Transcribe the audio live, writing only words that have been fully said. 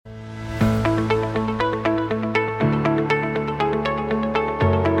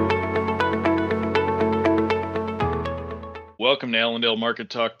welcome to Allendale Market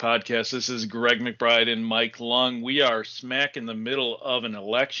Talk Podcast. This is Greg McBride and Mike Lung. We are smack in the middle of an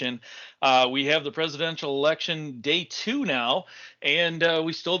election. We have the presidential election day 2 now, and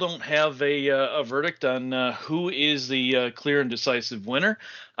we still don't have a verdict on who is the clear and decisive winner.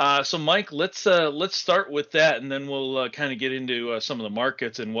 So, Mike, let's start with that, and then we'll kind of get into some of the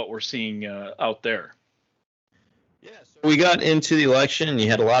markets and what we're seeing out there. Yeah, so we got into the election, and you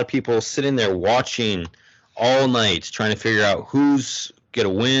had a lot of people sitting there watching all night trying to figure out who's going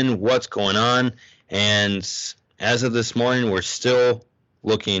to win, what's going on. And as of this morning, we're still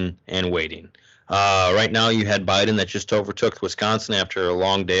looking and waiting. Right now, you had Biden that just overtook Wisconsin after a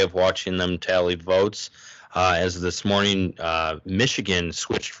long day of watching them tally votes. As of this morning, Michigan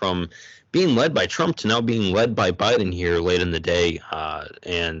switched from being led by Trump to now being led by Biden here late in the day,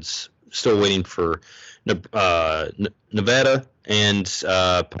 and still waiting for Nevada and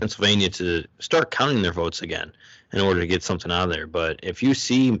Pennsylvania to start counting their votes again in order to get something out of there. But if you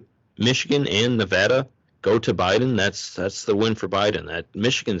see Michigan and Nevada go to Biden, that's the win for Biden. That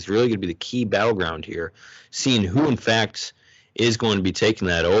Michigan's really going to be the key battleground here, seeing who in fact is going to be taking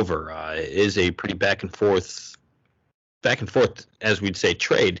that over. It is a pretty back and forth, as we'd say,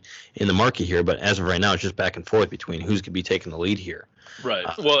 trade in the market here. But as of right now, it's just back and forth between who's going to be taking the lead here. Right.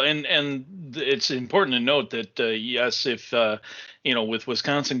 Well, and it's important to note that yes, if with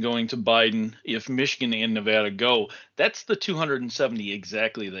Wisconsin going to Biden, if Michigan and Nevada go, that's the 270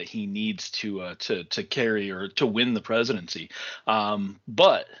 exactly that he needs to carry or to win the presidency.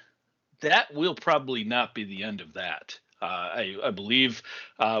 But that will probably not be the end of that. I believe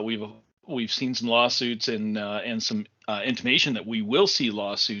we've seen some lawsuits and some intimation that we will see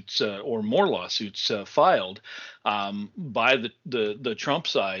lawsuits or more lawsuits filed by the Trump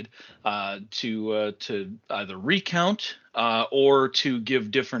side to either recount or to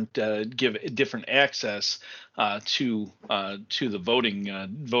give different access to the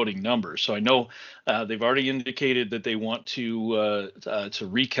voting numbers. So I know they've already indicated that they want to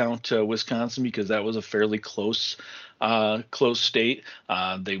recount Wisconsin because that was a fairly close state.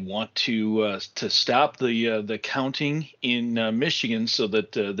 They want to stop the counting in Michigan so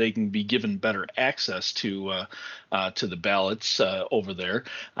that they can be given better access to the ballots over there.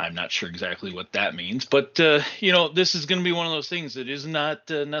 I'm not sure exactly what that means, but this is going to be one of those things that is not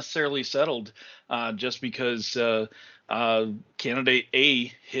necessarily settled just because candidate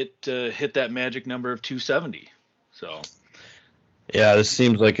A hit that magic number of 270. So yeah, this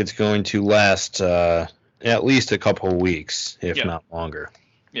seems like it's going to last at least a couple of weeks, if not longer.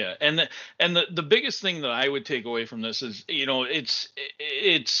 Yeah, and the biggest thing that I would take away from this is,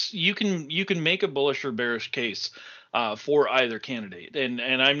 it's you can make a bullish or bearish case for either candidate, and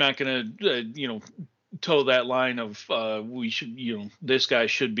I'm not going to toe that line of we should this guy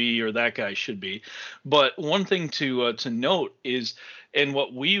should be or that guy should be, but one thing to note is, and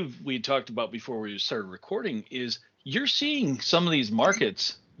what we talked about before we started recording, is you're seeing some of these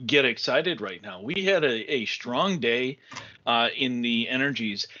markets get excited right now. We had a strong day in the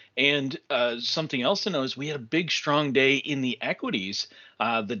energies, and something else to know is we had a big strong day in the equities.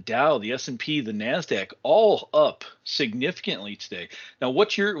 The Dow, the S&P, the Nasdaq, all up significantly today. Now,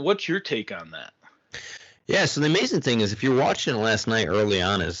 what's your take on that? Yeah, so the amazing thing is, if you're watching last night early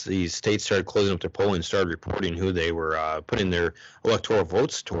on as these states started closing up their polling, started reporting who they were putting their electoral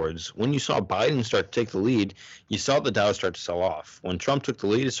votes towards, when you saw Biden start to take the lead, you saw the Dow start to sell off. When Trump took the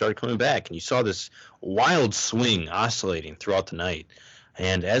lead, it started coming back, and you saw this wild swing oscillating throughout the night.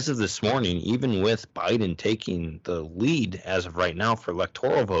 And as of this morning, even with Biden taking the lead as of right now for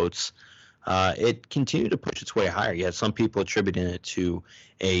electoral votes, it continued to push its way higher. You had some people attributing it to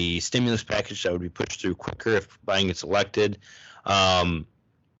a stimulus package that would be pushed through quicker if Biden gets elected. And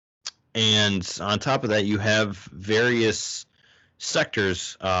on top of that, you have various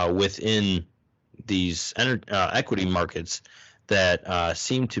sectors within these equity markets that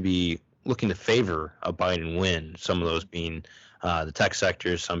seem to be looking to favor a Biden win. Some of those being the tech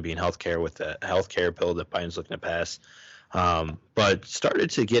sectors, some being healthcare with the healthcare bill that Biden's looking to pass. But started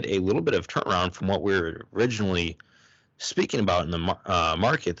to get a little bit of turnaround from what we were originally speaking about in the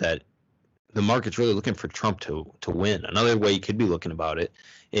market, that the market's really looking for Trump to win. Another way you could be looking about it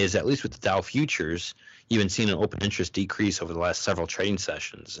is, at least with the Dow futures, you've been seeing an open interest decrease over the last several trading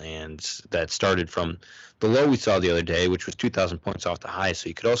sessions, and that started from the low we saw the other day, which was 2,000 points off the high. So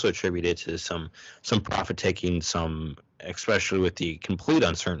you could also attribute it to some profit taking, especially with the complete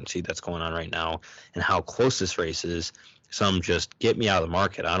uncertainty that's going on right now and how close this race is. Some just get me out of the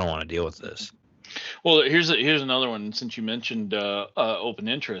market. I don't want to deal with this. Well, here's another one. Since you mentioned open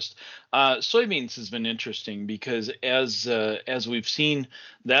interest, soybeans has been interesting because as we've seen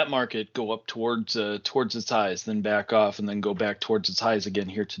that market go up towards its highs, then back off, and then go back towards its highs again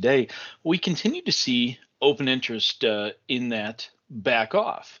here today, we continue to see open interest in that back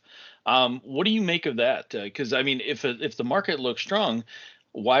off. What do you make of that? Because I mean, if the market looks strong,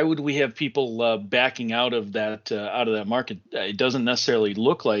 why would we have people backing out of that market? It doesn't necessarily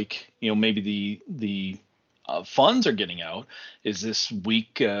look like, maybe the funds are getting out. Is this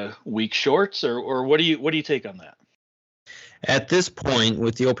weak shorts, or what do you take on that? At this point,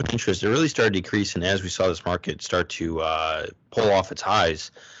 with the open interest, it really started decreasing as we saw this market start to pull off its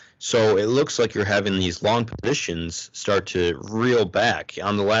highs. So it looks like you're having these long positions start to reel back.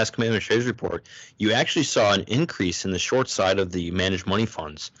 On the last Commandment Trades report, you actually saw an increase in the short side of the managed money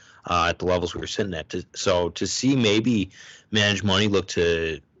funds at the levels we were sitting at. So to see maybe managed money look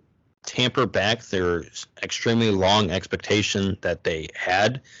to tamper back their extremely long expectation that they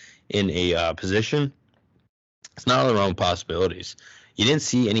had in a position, it's not out of the realm of possibilities. You didn't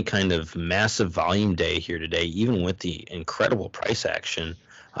see any kind of massive volume day here today, even with the incredible price action,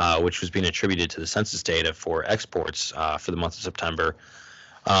 which was being attributed to the census data for exports for the month of September.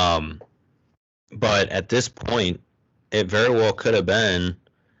 But at this point, it very well could have been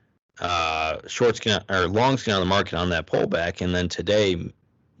shorts or longs getting on the market on that pullback, and then today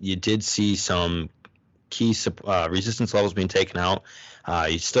you did see some key resistance levels being taken out.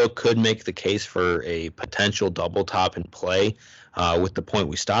 You still could make the case for a potential double top in play with the point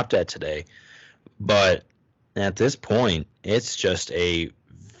we stopped at today. But at this point, it's just a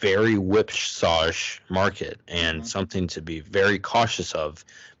very whipsaw-ish market and something to be very cautious of,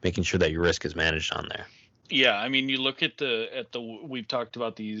 making sure that your risk is managed on there. Yeah, I mean, you look at we've talked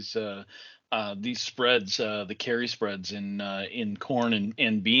about these spreads, the carry spreads in corn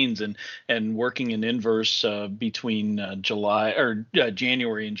and beans, and working in inverse between July or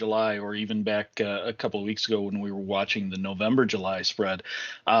January and July, or even back a couple of weeks ago when we were watching the November July spread.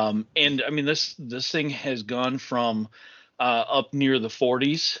 And I mean, this thing has gone from up near the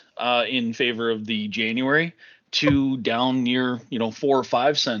 40s in favor of the January to down near 4 or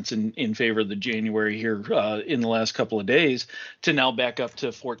 5 cents in favor of the January here in the last couple of days, to now back up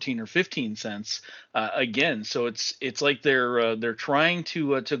to 14 or 15 cents again. So it's like they're trying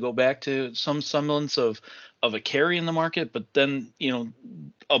to go back to some semblance of a carry in the market, but then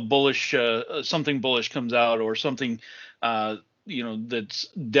a bullish something bullish comes out, or something that's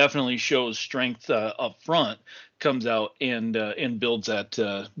definitely shows strength up front comes out and builds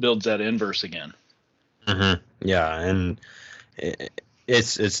that inverse again. Mm-hmm. Yeah, and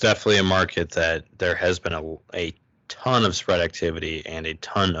it's definitely a market that there has been a ton of spread activity and a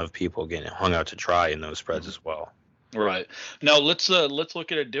ton of people getting hung out to dry in those spreads as well. Right. Now let's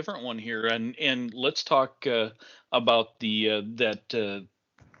look at a different one here, and let's talk about that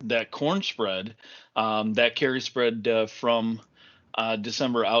corn spread, that carry spread from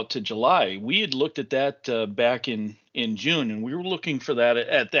December out to July. We had looked at that back in June, and we were looking for that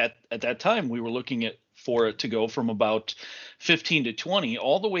at that time. We were looking for it to go from about 15 to 20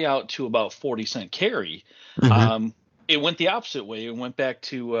 all the way out to about 40-cent carry. Mm-hmm. It went the opposite way. It went back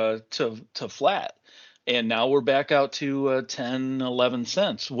to flat, and now we're back out to 10, 11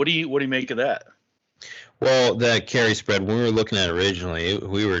 cents. What do you make of that? Well, that carry spread, when we were looking at it originally,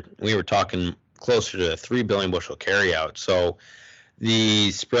 we were talking closer to 3 billion bushel carry out. So the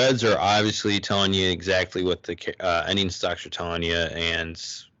spreads are obviously telling you exactly what the ending stocks are telling you, and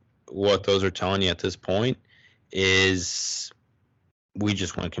what those are telling you at this point is we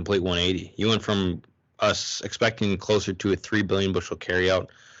just went complete 180. You went from us expecting closer to a 3 billion bushel carryout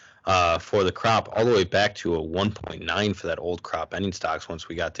for the crop, all the way back to a 1.9 for that old crop ending stocks once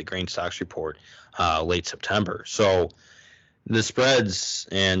we got the grain stocks report late September. So the spreads,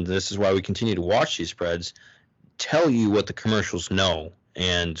 and this is why we continue to watch these spreads, tell you what the commercials know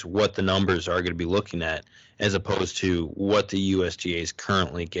and what the numbers are going to be looking at, as opposed to what the USDA is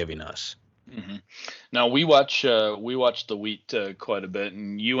currently giving us. Mm-hmm. Now we watch the wheat quite a bit,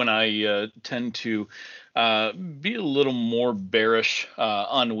 and you and I tend to be a little more bearish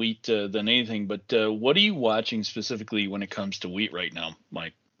on wheat than anything. But what are you watching specifically when it comes to wheat right now,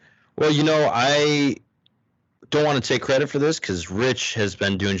 Mike? Well, I don't want to take credit for this, because Rich has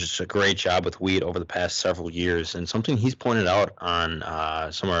been doing just a great job with wheat over the past several years, and something he's pointed out on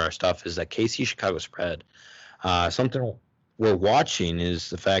some of our stuff is that KC Chicago spread. Something we're watching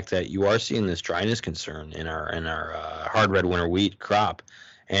is the fact that you are seeing this dryness concern in our hard red winter wheat crop,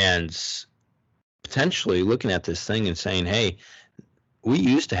 and potentially looking at this thing and saying, hey, we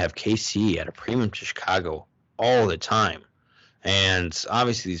used to have KC at a premium to Chicago all the time. And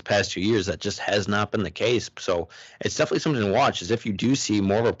obviously, these past 2 years, that just has not been the case. So it's definitely something to watch. As if you do see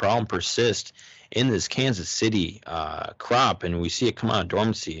more of a problem persist in this Kansas City crop, and we see it come out of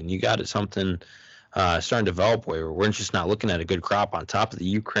dormancy, and you got something starting to develop where we're just not looking at a good crop on top of the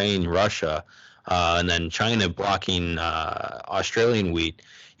Ukraine, Russia, and then China blocking Australian wheat.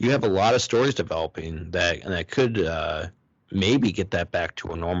 You have a lot of stories developing that could maybe get that back to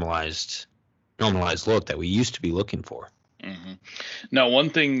a normalized look that we used to be looking for. Mm-hmm. Now, one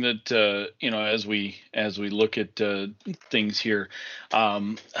thing that as we look at things here,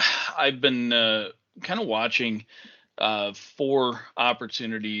 I've been kind of watching for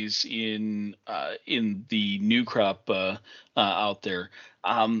opportunities in the new crop out there.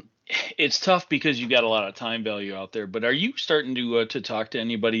 It's tough because you got a lot of time value out there. But are you starting to talk to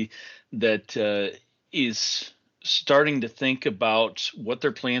anybody that is starting to think about what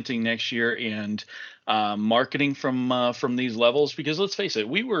they're planting next year and marketing from these levels? Because let's face it,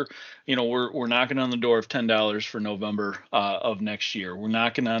 we're knocking on the door of $10 for November of next year. We're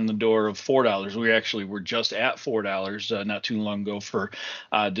knocking on the door of $4. We're just at $4 not too long ago for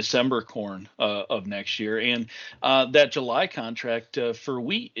December corn of next year, and that July contract for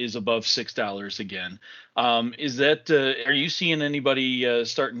wheat is above $6 again. Is that are you seeing anybody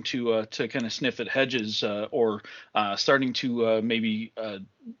starting to kind of sniff at hedges or starting to maybe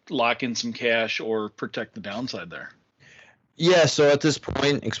lock in some cash or protect the downside there? Yeah, so at this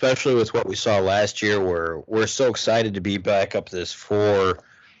point, especially with what we saw last year, we're so excited to be back up this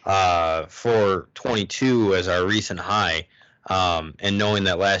 422 as our recent high, and knowing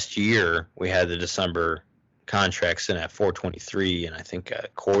that last year we had the December contracts in at 423 and I think a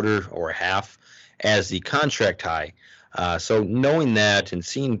quarter or a half as the contract high. So knowing that and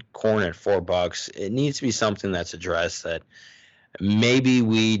seeing corn at $4, it needs to be something that's addressed, that maybe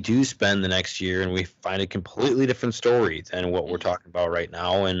we do spend the next year and we find a completely different story than what we're talking about right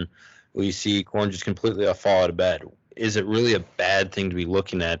now, and we see corn just completely fall out of bed. Is it really a bad thing to be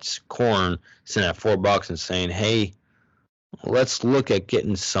looking at corn sitting at $4 and saying, hey, let's look at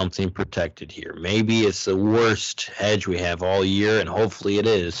getting something protected here? Maybe it's the worst hedge we have all year, and hopefully it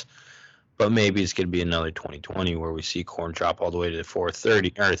is, but maybe it's going to be another 2020 where we see corn drop all the way to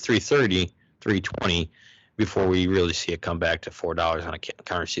 430 or 330, 320 before we really see it come back to $4 on a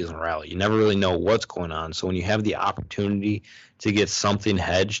counter-season rally. You never really know what's going on. So when you have the opportunity to get something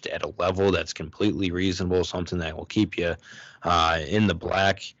hedged at a level that's completely reasonable, something that will keep you in the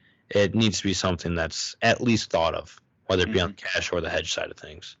black, it needs to be something that's at least thought of, whether it be on the cash or the hedge side of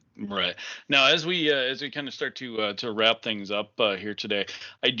things. Right. Now, as we kind of start to wrap things up here today,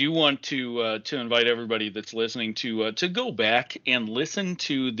 I do want to invite everybody that's listening to go back and listen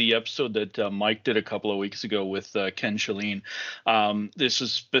to the episode that Mike did a couple of weeks ago with Ken Shaleen. This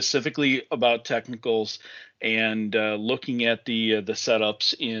is specifically about technicals and looking at the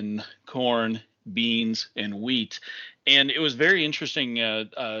setups in corn, beans, and wheat. And it was very interesting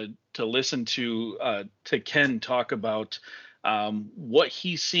to listen to Ken talk about what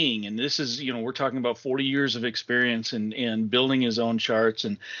he's seeing. And this is, we're talking about 40 years of experience and building his own charts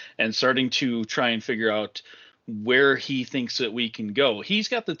and starting to try and figure out where he thinks that we can go. He's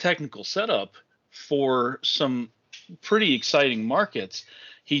got the technical setup for some pretty exciting markets.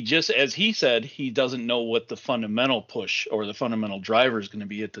 He just, as he said, he doesn't know what the fundamental push or the fundamental driver is going to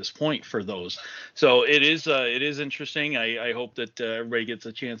be at this point for those. So it is interesting. I hope that everybody gets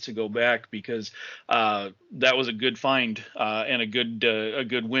a chance to go back, because that was a good find and a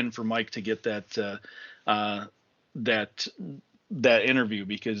good win for Mike to get that interview,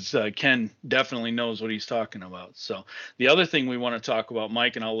 because Ken definitely knows what he's talking about. So the other thing we want to talk about,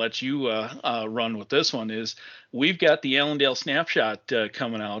 Mike, and I'll let you run with this one, is we've got the Allendale Snapshot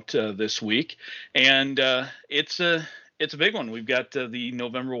coming out this week, and it's a big one. We've got the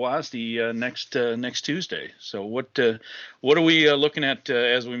November WASDE next Tuesday. So what are we looking at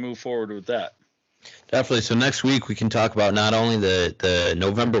as we move forward with that? Definitely. So next week we can talk about not only the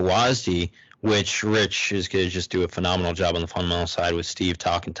November WASDE, which Rich is going to just do a phenomenal job on the fundamental side with Steve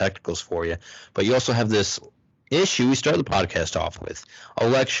talking technicals for you, but you also have this issue we started the podcast off with: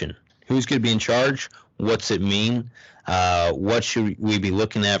 election. Who's going to be in charge? What's it mean? What should we be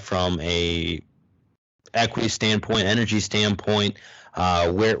looking at from a equity standpoint, energy standpoint?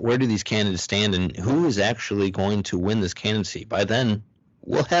 Where do these candidates stand, and who is actually going to win this candidacy? By then,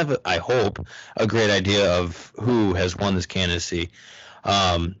 we'll have, I hope, a great idea of who has won this candidacy.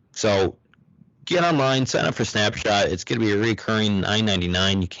 So get online, sign up for Snapshot. It's going to be a recurring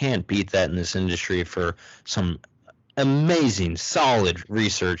 $9.99. You can't beat that in this industry for some amazing, solid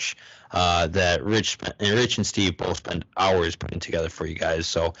research that Rich and Steve both spend hours putting together for you guys.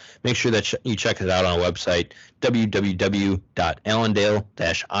 So make sure that you check it out on our website,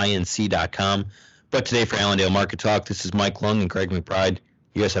 www.allendale-inc.com. But today for Allendale Market Talk, this is Mike Lung and Craig McBride.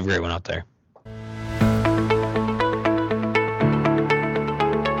 You guys have a great one out there.